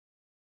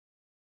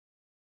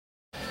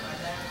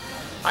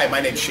Hi,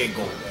 my name is Shane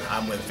Gould.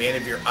 I'm with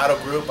Vanderveer Auto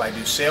Group. I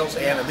do sales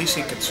and a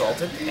leasing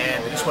consultant,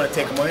 and I just want to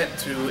take a moment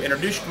to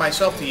introduce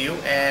myself to you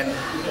and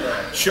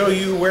show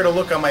you where to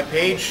look on my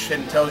page.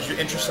 And tells you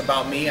interests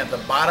about me at the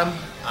bottom.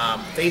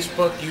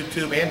 Facebook,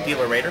 YouTube, and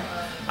DealerRater.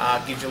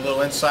 Gives you a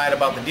little insight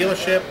about the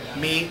dealership,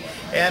 me,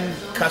 and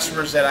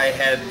customers that I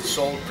had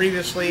sold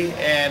previously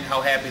and how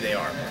happy they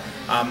are.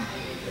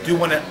 Do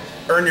want to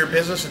earn your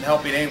business and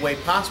help you in any way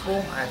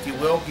possible. If you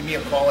will, give me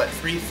a call at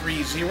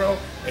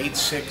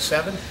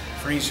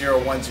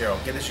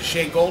 330-867-3010. Again, this is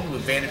Shane Gould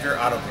with Vanderveer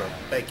Auto Group.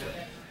 Thank you.